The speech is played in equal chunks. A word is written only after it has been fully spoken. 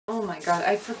Oh my god,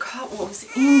 I forgot what was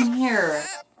in here.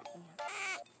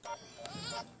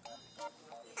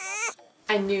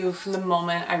 I knew from the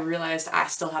moment I realized I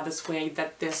still have this wig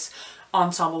that this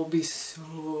ensemble will be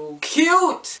so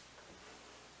cute.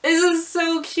 This is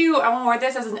so cute. I want to wear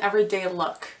this as an everyday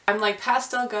look. I'm like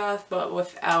pastel goth, but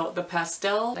without the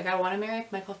pastel. Like I want to marry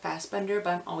Michael Fassbender, but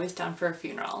I'm always down for a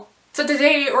funeral. So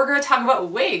today we're going to talk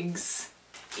about wigs.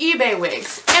 eBay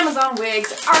wigs, Amazon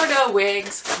wigs, Arda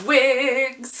wigs,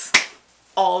 wigs.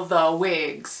 All the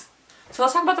wigs. So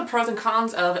let's talk about the pros and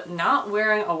cons of not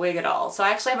wearing a wig at all. So I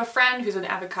actually have a friend who's an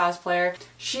avid cosplayer.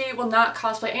 She will not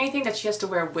cosplay anything that she has to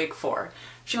wear a wig for.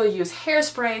 She will use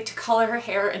hairspray to color her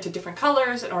hair into different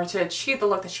colors in order to achieve the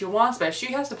look that she wants, but if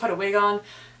she has to put a wig on,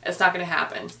 it's not going to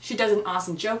happen. She does an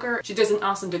awesome Joker. She does an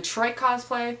awesome Detroit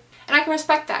cosplay. And I can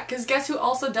respect that, because guess who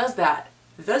also does that?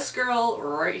 This girl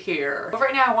right here. But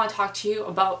right now I want to talk to you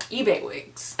about eBay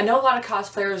wigs. I know a lot of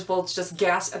cosplayers will just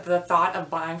gasp at the thought of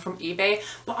buying from eBay,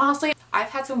 but honestly, I've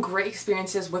had some great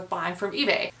experiences with buying from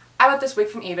eBay. I bought this wig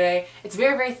from eBay. It's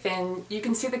very, very thin. You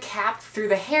can see the cap through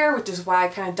the hair, which is why I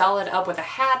kind of doll it up with a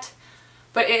hat.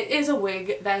 But it is a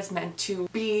wig that is meant to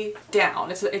be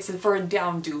down. It's for a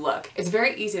down-do look. It's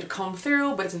very easy to comb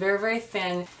through, but it's very, very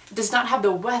thin. It does not have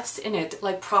the wefts in it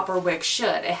like proper wigs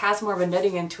should. It has more of a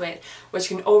netting into it, which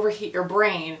can overheat your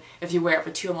brain if you wear it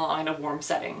for too long in a warm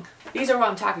setting. These are what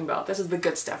I'm talking about. This is the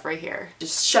good stuff right here.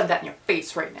 Just shove that in your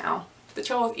face right now. The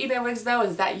trouble with eBay wigs though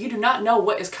is that you do not know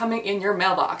what is coming in your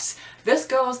mailbox. This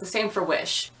goes the same for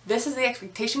Wish. This is the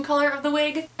expectation color of the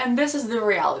wig, and this is the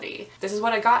reality. This is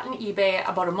what I got in eBay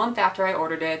about a month after I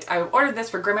ordered it. I ordered this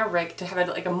for Grandma Rick to have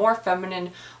like a more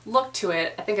feminine look to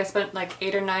it. I think I spent like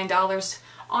 $8 or $9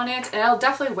 on it, and I'll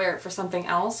definitely wear it for something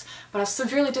else, but I was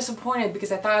severely disappointed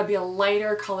because I thought it would be a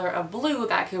lighter color of blue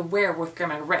that I could wear with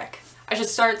Grandma Rick. I should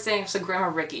start saying it's Grandma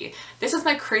Ricky. This is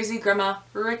my crazy Grandma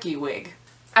Ricky wig.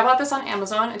 I bought this on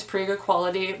Amazon, it's pretty good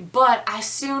quality, but I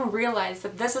soon realized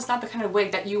that this is not the kind of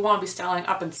wig that you want to be styling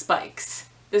up in spikes.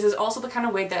 This is also the kind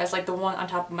of wig that is like the one on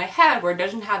top of my head where it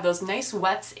doesn't have those nice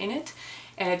wefts in it,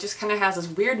 and it just kind of has this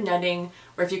weird netting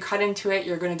where if you cut into it,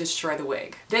 you're going to destroy the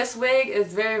wig. This wig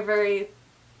is very, very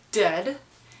dead,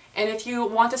 and if you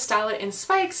want to style it in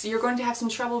spikes, you're going to have some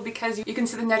trouble because you can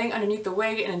see the netting underneath the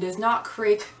wig and it does not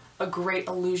create a great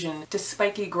illusion to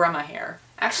spiky grandma hair.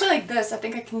 Actually, like this, I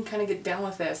think I can kind of get down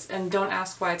with this, and don't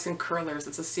ask why it's in curlers,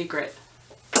 it's a secret.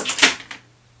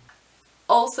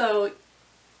 Also,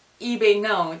 eBay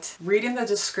note, read in the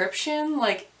description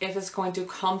like if it's going to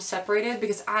come separated,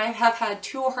 because I have had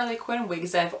 2 Harley Quinn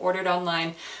wigs that I've ordered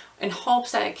online in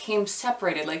hopes that it came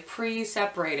separated, like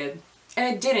pre-separated.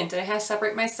 And it didn't, and I had to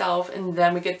separate myself, and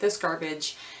then we get this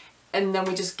garbage, and then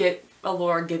we just get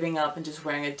Allure giving up and just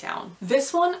wearing it down.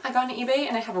 This one I got on eBay,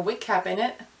 and I have a wig cap in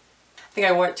it. I think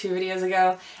I wore it 2 videos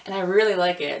ago, and I really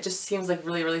like it. It just seems like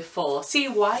really, really full. See,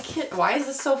 why is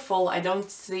this so full? I don't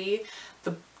see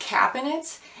the cap in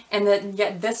it, and then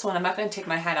yet this one I'm not going to take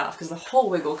my hat off because the whole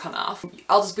wig will come off.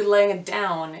 I'll just be laying it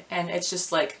down, and it's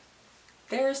just like,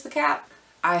 there's the cap.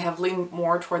 I have leaned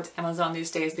more towards Amazon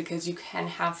these days because you can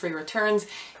have free returns.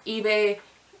 eBay,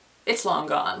 it's long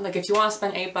gone. Like if you want to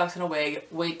spend $8 on a wig,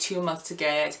 wait 2 months to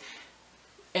get it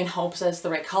in hopes that it's the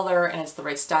right color and it's the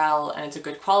right style and it's a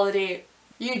good quality.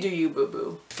 You do you,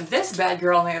 boo-boo. This bad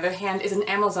girl, on the other hand, is an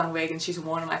Amazon wig, and she's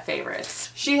one of my favorites.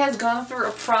 She has gone through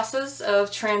a process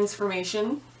of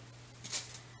transformation.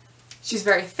 She's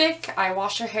very thick. I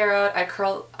washed her hair out,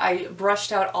 I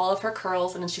brushed out all of her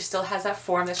curls, and then she still has that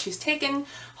form that she's taken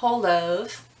hold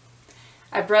of.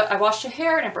 I washed her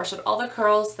hair and I brushed out all the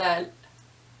curls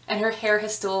and her hair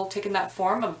has still taken that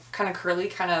form of kind of curly,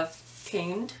 kind of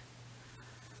tamed.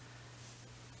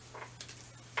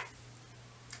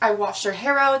 I washed her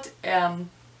hair out, I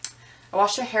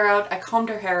combed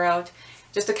her hair out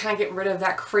just to kind of get rid of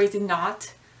that crazy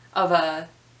knot of a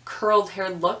curled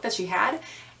haired look that she had,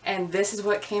 and this is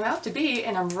what it came out to be,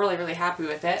 and I'm really, really happy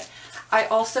with it. I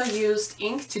also used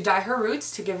ink to dye her roots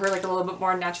to give her like a little bit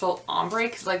more natural ombre,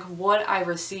 because like what I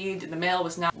received in the mail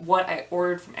was not what I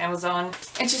ordered from Amazon.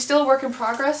 And she's still a work in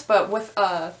progress, but with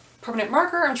a permanent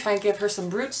marker I'm trying to give her some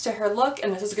roots to her look,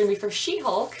 and this is going to be for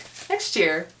She-Hulk next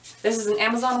year. This is an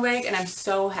Amazon wig, and I'm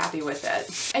so happy with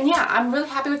it. And yeah, I'm really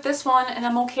happy with this one, and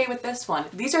I'm okay with this one.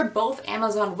 These are both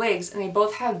Amazon wigs, and they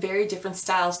both have very different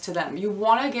styles to them. You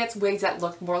want to get wigs that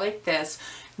look more like this,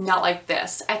 not like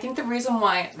this. I think the reason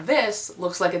why this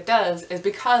looks like it does is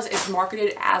because it's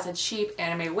marketed as a cheap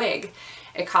anime wig.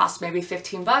 It cost maybe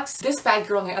 15 bucks. This bad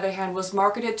girl, on the other hand, was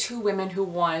marketed to women who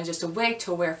wanted just a wig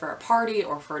to wear for a party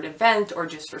or for an event or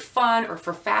just for fun or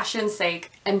for fashion's sake.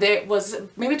 And it was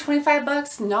maybe 25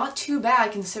 bucks, not too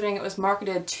bad considering it was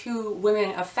marketed to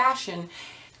women of fashion.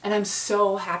 And I'm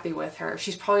so happy with her.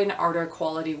 She's probably an Arda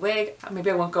quality wig. Maybe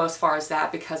I won't go as far as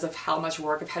that because of how much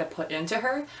work I've had to put into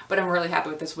her, but I'm really happy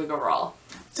with this wig overall.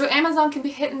 So Amazon can be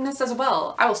hit and miss as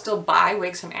well. I will still buy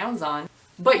wigs from Amazon,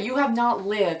 but you have not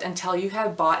lived until you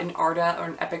have bought an Arda or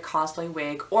an Epic Cosplay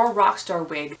wig or Rockstar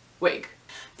wig.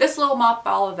 This little mop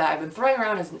ball that I've been throwing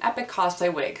around is an Epic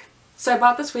Cosplay wig. So I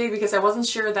bought this wig because I wasn't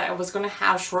sure that I was going to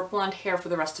have short blonde hair for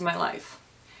the rest of my life.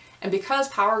 And because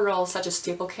Power Girl is such a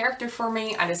staple character for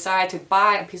me, I decided to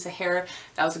buy a piece of hair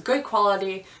that was good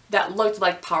quality, that looked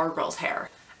like Power Girl's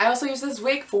hair. I also use this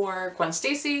wig for Gwen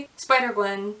Stacy,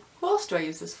 Spider-Gwen. Who else do I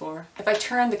use this for? If I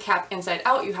turn the cap inside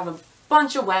out, you have a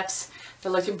bunch of wefts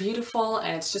that look beautiful,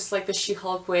 and it's just like the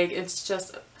She-Hulk wig. It's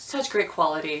just such great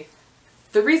quality.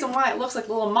 The reason why it looks like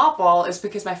a little mop ball is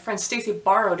because my friend Stacy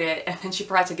borrowed it and then she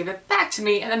forgot to give it back to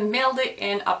me and then mailed it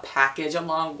in a package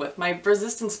along with my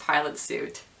Resistance pilot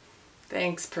suit.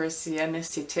 Thanks, Percy. I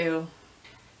missed you too.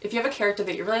 If you have a character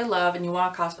that you really love and you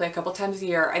want to cosplay a couple times a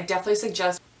year, I definitely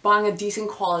suggest buying a decent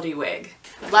quality wig.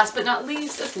 Last but not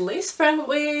least is lace front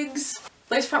wigs.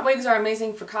 Lace front wigs are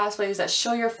amazing for cosplays that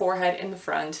show your forehead in the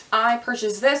front. I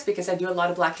purchased this because I do a lot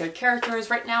of black-haired characters.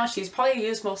 Right now, she's probably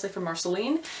used mostly for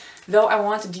Marceline, though I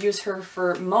wanted to use her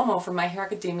for Momo from My Hero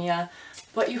Academia.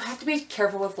 But you have to be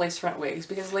careful with lace front wigs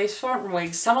because lace front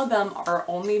wigs, some of them are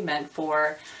only meant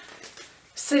for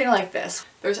sitting like this.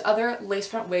 There's other lace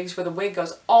front wigs where the wig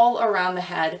goes all around the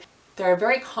head. They're a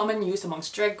very common use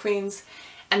amongst drag queens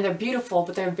and they're beautiful,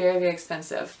 but they're very, very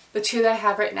expensive. The two that I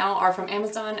have right now are from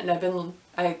Amazon and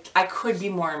I could be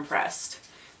more impressed.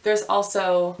 There's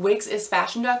also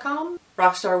wigsisfashion.com,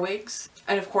 Rockstar Wigs,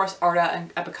 and of course Arda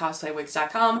and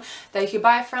epiccosplaywigs.com that you can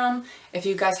buy from. If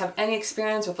you guys have any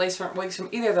experience with lace front wigs from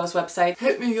either of those websites,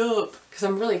 hit me up because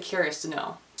I'm really curious to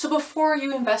know. So before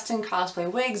you invest in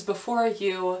cosplay wigs, before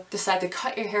you decide to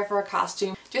cut your hair for a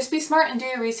costume, just be smart and do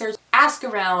your research. Ask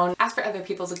around, ask for other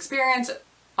people's experience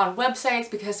on websites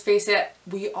because face it,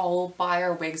 we all buy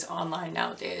our wigs online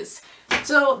nowadays.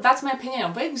 So that's my opinion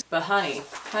on wigs. But honey,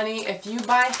 if you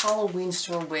buy Halloween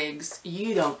store wigs,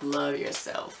 you don't love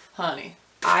yourself, honey.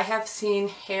 I have seen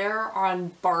hair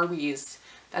on Barbies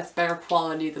that's better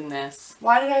quality than this.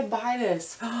 Why did I buy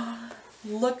this?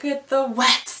 Look at the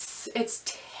wefts. It's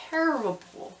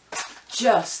terrible.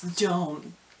 Just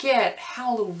don't get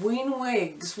Halloween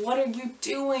wigs. What are you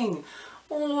doing?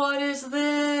 What is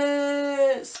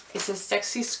this? It's a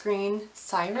sexy screen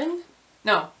siren?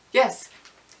 No, yes.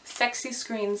 Sexy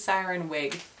screen siren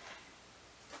wig.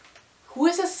 Who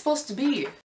is this supposed to be?